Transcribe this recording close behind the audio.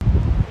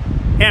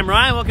Hey, I'm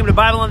Ryan. Welcome to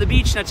Bible on the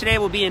Beach. Now today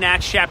we'll be in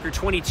Acts chapter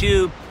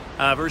 22,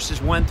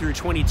 verses 1 through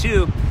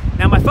 22.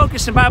 Now my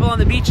focus in Bible on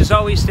the Beach is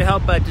always to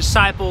help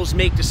disciples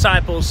make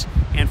disciples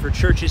and for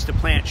churches to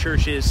plant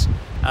churches.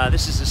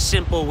 This is a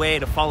simple way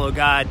to follow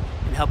God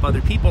and help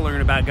other people learn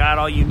about God.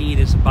 All you need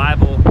is a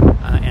Bible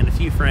and a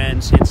few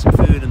friends and some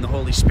food and the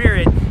Holy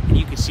Spirit, and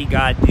you can see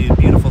God do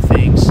beautiful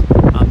things.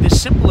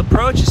 This simple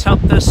approach has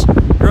helped us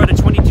grow to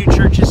 22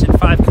 churches in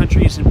 5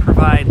 countries and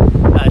provide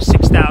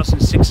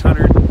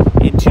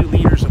 6,602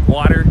 liters of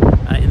water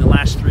in the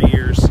last 3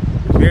 years.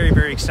 Very,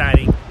 very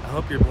exciting. I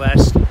hope you're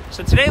blessed.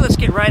 So today, let's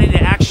get right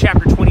into Acts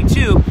chapter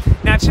 22.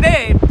 Now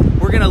today,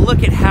 we're going to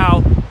look at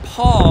how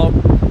Paul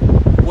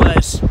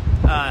was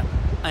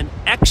an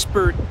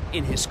expert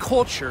in his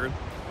culture,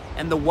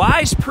 and the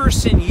wise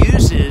person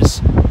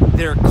uses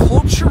their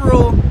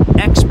cultural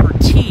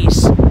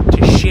expertise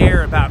to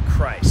share about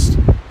Christ.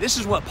 This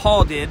is what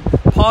Paul did.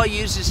 Paul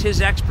uses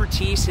his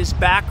expertise, his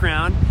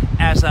background,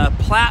 as a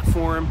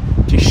platform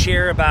to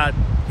share about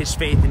his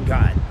faith in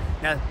God.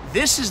 Now,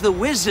 this is the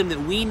wisdom that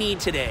we need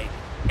today.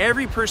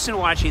 Every person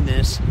watching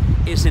this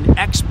is an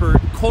expert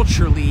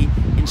culturally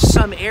in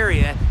some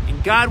area,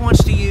 and God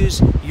wants to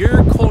use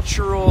your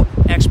cultural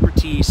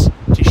expertise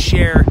to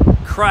share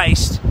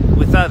Christ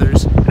with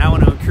others. And I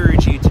want to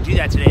encourage you to do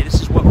that today. This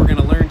is what we're going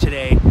to learn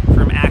today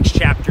from Acts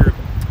chapter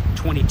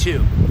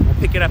 22. We'll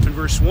pick it up in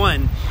verse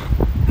 1.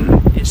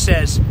 It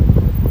says,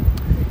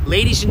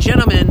 "Ladies and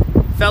gentlemen,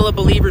 fellow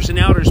believers and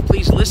elders,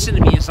 please listen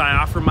to me as I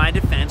offer my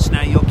defense."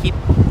 Now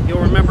you'll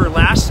remember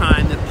last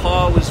time that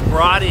Paul was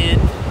brought in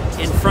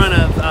front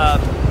of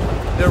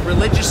the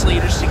religious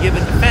leaders to give a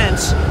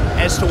defense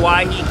as to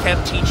why he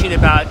kept teaching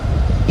about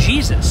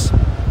Jesus.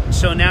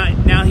 So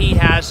now he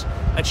has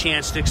a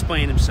chance to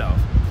explain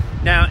himself.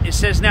 Now it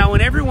says, "Now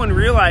when everyone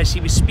realized he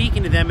was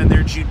speaking to them in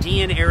their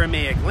Judean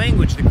Aramaic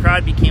language, the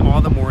crowd became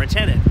all the more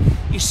attentive."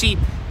 You see,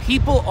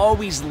 people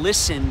always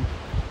listen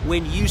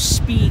when you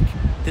speak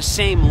the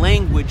same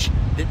language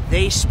that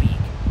they speak.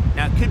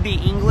 Now it could be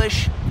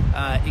English,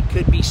 it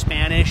could be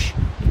Spanish,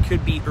 it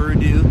could be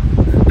Urdu,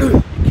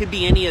 it could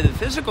be any of the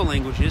physical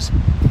languages.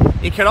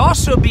 It could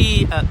also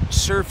be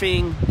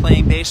surfing,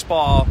 playing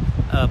baseball,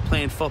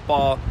 playing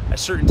football, a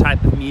certain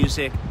type of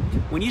music.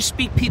 When you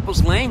speak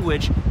people's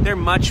language, they're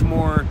much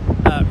more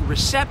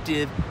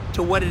receptive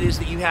to what it is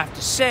that you have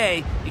to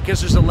say,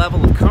 because there's a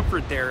level of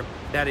comfort there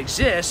that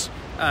exists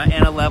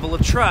and a level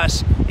of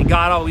trust. And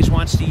God always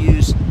wants to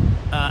use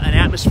an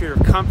atmosphere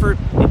of comfort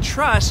and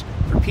trust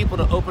for people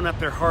to open up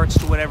their hearts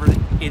to whatever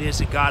it is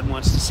that God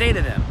wants to say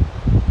to them.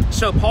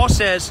 So Paul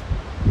says,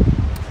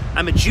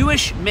 "I'm a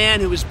Jewish man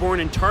who was born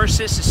in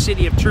Tarsus, a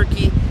city of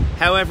Turkey.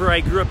 However,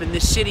 I grew up in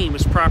this city and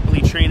was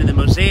properly trained in the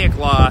Mosaic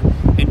law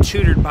and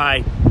tutored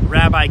by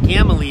Rabbi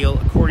Gamaliel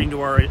according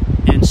to our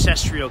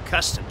ancestral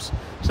customs."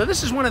 So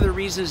this is one of the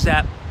reasons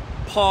that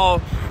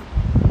Paul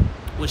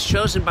was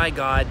chosen by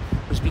God,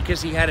 was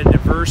because he had a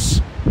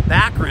diverse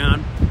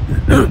background.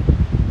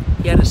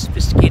 He had a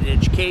sophisticated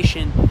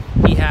education.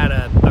 He had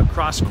a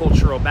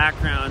cross-cultural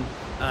background.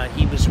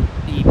 He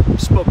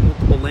spoke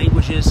multiple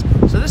languages.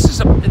 So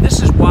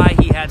this is why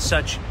he had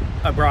such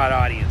a broad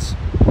audience.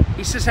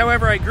 He says,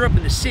 "However, I grew up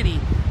in the city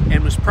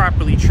and was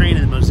properly trained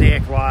in the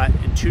Mosaic law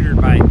and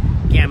tutored by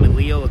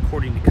Gamaliel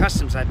according to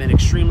customs. I've been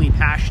extremely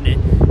passionate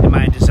in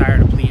my desire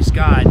to please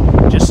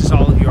God, just as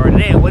all of you are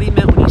today." And what he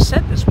meant when he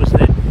said this was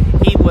that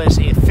he was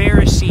a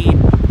Pharisee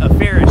of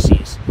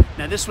Pharisees.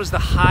 Now, this was the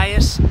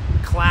highest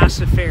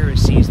class of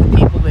Pharisees, the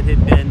people that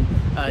had been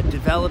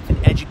developed and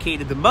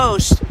educated the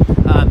most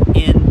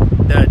in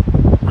the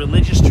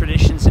religious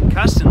traditions and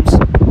customs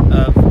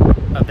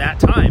of that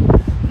time.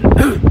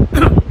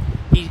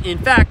 In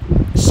fact,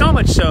 so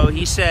much so,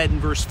 he said in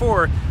verse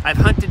 4, "I've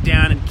hunted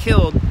down and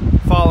killed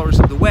followers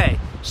of the way."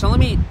 So let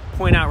me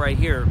point out right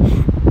here,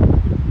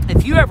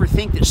 if you ever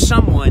think that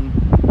someone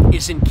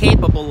is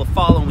incapable of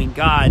following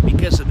God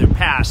because of their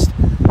past,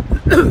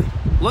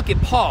 look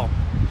at Paul.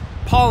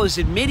 Paul is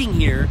admitting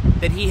here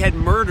that he had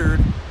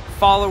murdered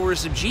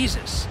followers of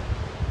Jesus,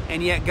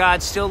 and yet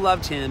God still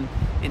loved him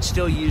and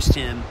still used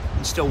him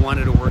and still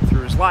wanted to work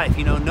through his life.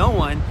 You know, no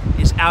one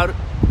is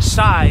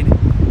outside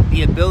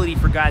the ability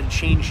for God to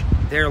change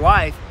their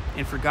life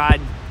and for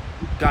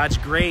God's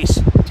grace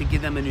to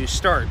give them a new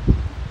start.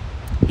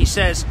 He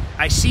says,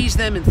 "I seized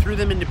them and threw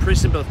them into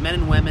prison, both men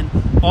and women.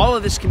 All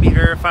of this can be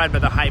verified by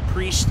the high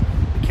priest,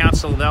 the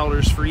council of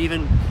elders, for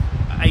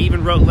I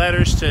even wrote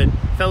letters to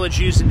fellow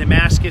Jews in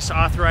Damascus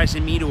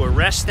authorizing me to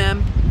arrest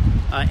them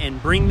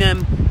and bring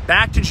them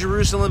back to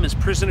Jerusalem as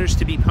prisoners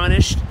to be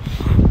punished.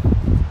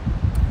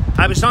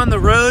 I was on the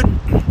road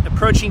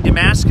approaching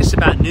Damascus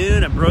about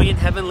noon. A brilliant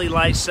heavenly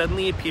light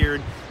suddenly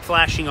appeared,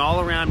 flashing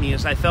all around me.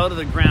 As I fell to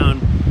the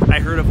ground, I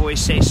heard a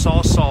voice say,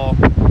 'Saul, Saul,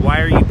 why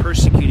are you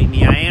persecuting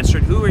me?' I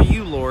answered, 'Who are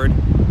you, Lord?'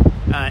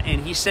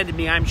 And he said to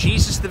me, 'I'm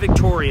Jesus the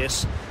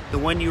victorious, the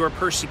one you are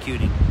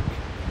persecuting.'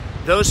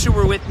 Those who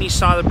were with me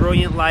saw the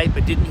brilliant light,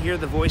 but didn't hear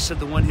the voice of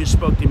the one who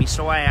spoke to me.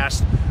 So I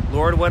asked,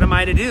 'Lord, what am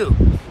I to do?'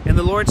 And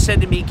the Lord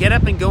said to me, 'Get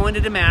up and go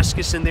into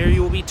Damascus, and there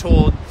you will be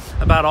told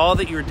about all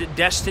that you're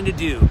destined to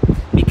do.'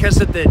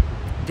 because of the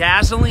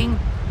dazzling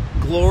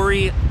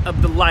glory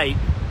of the light,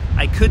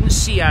 I couldn't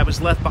see. I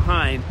was left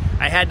behind.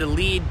 I had to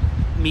lead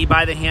me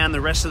by the hand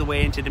the rest of the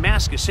way into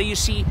Damascus. So you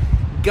see,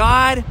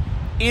 God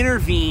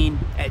intervened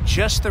at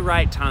just the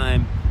right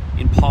time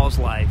in Paul's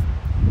life.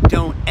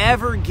 Don't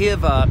ever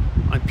give up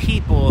on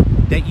people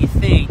that you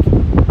think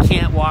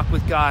can't walk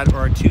with God or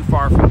are too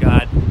far from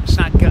God. It's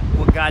not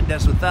what God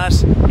does with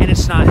us, and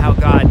it's not how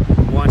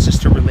God wants us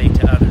to relate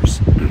to others.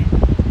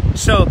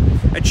 So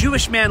a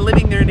Jewish man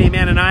living there named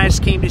Ananias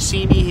came to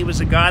see me. He was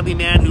a godly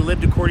man who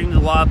lived according to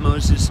the law of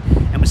Moses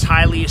and was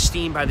highly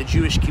esteemed by the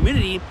Jewish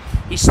community.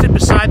 He stood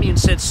beside me and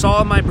said,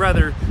 "Saul, my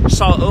brother,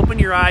 Saul, open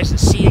your eyes and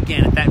see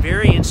again." At that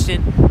very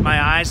instant,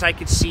 my eyes I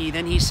could see.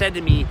 Then he said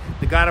to me,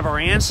 "The God of our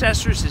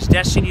ancestors has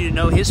destined you to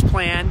know his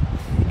plan,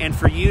 and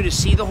for you to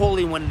see the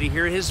Holy One and to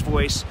hear his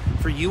voice.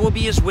 For you will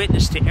be his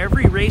witness to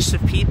every race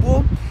of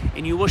people,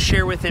 and you will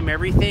share with him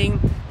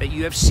everything that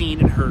you have seen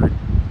and heard.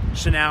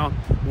 So now,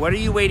 what are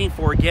you waiting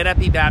for? Get up,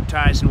 be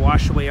baptized, and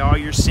wash away all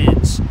your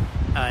sins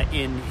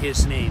in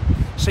his name."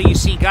 So you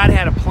see, God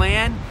had a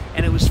plan,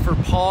 and it was for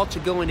Paul to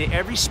go into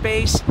every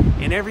space,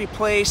 in every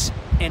place,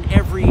 and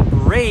every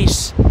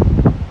race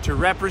to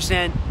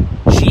represent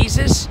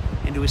Jesus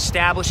and to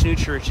establish new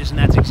churches. And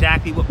that's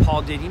exactly what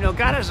Paul did. You know,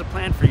 God has a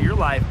plan for your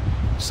life,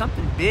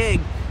 something big,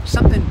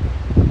 something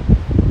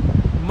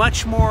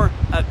much more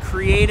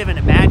creative and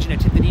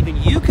imaginative than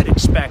even you could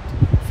expect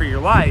for your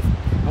life.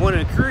 I want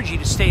to encourage you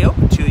to stay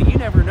open to it. You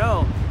never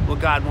know what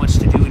God wants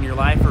to do in your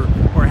life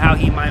or how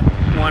he might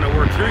want to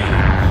work through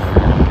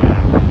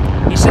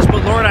you. He says,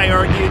 "But Lord," I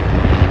argued,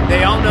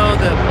 "they all know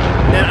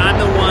that I'm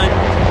the one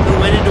who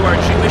went into our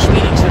Jewish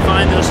meetings to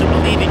find those who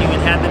believe in you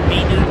and had them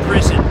beaten and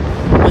imprisoned.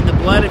 When the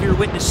blood of your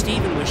witness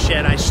Stephen was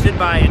shed, I stood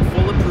by in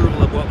full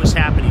approval of what was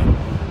happening.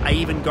 I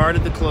even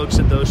guarded the cloaks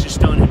of those who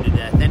stoned him to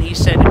death." Then he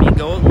said to me,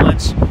 "Go at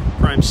once,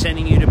 for I'm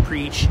sending you to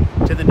preach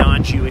to the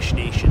non-Jewish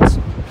nations."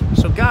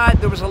 So God,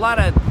 there was a lot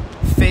of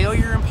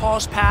failure in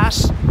Paul's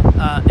past,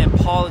 and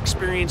Paul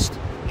experienced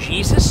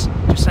Jesus,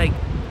 just like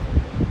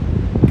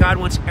God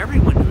wants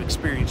everyone to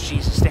experience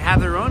Jesus, to have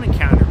their own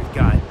encounter with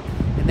God.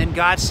 And then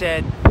God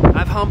said,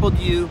 "I've humbled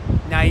you,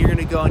 now you're going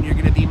to go and you're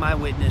going to be my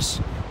witness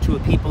to a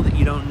people that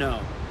you don't know."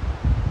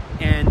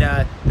 And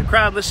the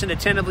crowd listened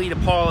attentively to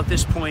Paul at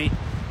this point,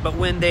 but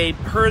when they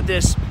heard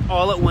this,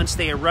 all at once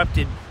they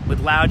erupted with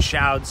loud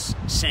shouts,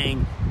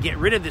 saying, "Get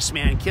rid of this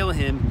man, kill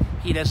him,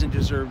 he doesn't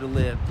deserve to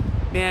live."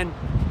 Man,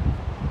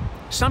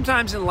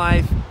 sometimes in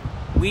life,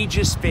 we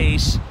just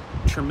face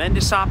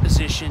tremendous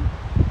opposition,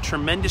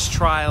 tremendous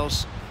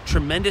trials,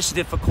 tremendous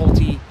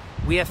difficulty.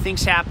 We have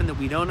things happen that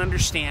we don't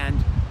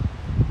understand.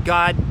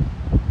 God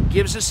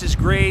gives us his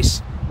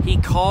grace. He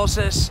calls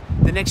us.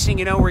 The next thing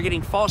you know, we're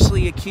getting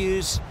falsely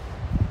accused.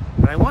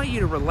 But I want you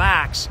to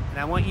relax, and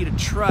I want you to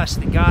trust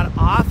that God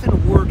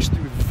often works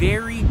through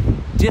very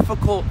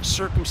difficult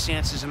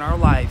circumstances in our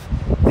life.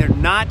 They're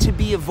not to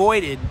be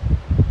avoided.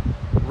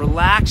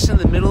 Relax in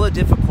the middle of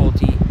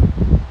difficulty.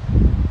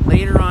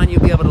 Later on,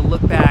 you'll be able to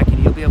look back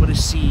and you'll be able to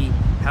see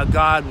how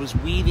God was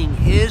weaving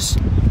his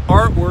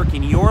artwork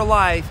in your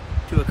life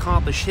to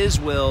accomplish his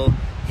will,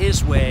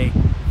 his way.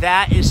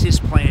 That is his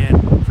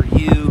plan for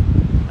you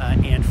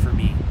and for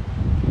me.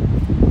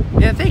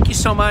 Yeah, thank you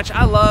so much.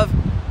 I love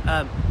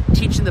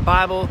teaching the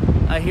Bible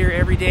here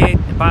every day.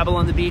 Bible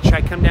on the Beach.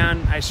 I come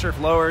down, I surf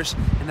lowers,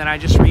 and then I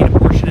just read a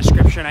portion of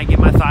scripture and I get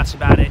my thoughts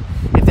about it.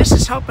 If this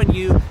is helping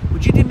you,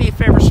 would you do me a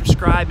favor,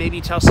 subscribe, maybe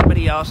tell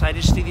somebody else. I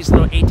just do these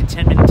little 8 to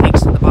 10 minute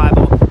takes in the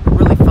Bible. They're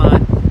really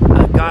fun.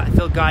 I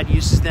feel God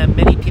uses them.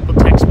 Many people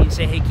text me and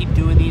say, "Hey, keep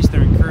doing these."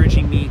 They're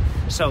encouraging me.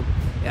 So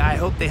I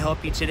hope they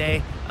help you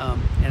today.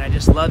 And I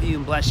just love you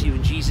and bless you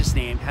in Jesus'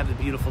 name. Have a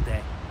beautiful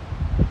day.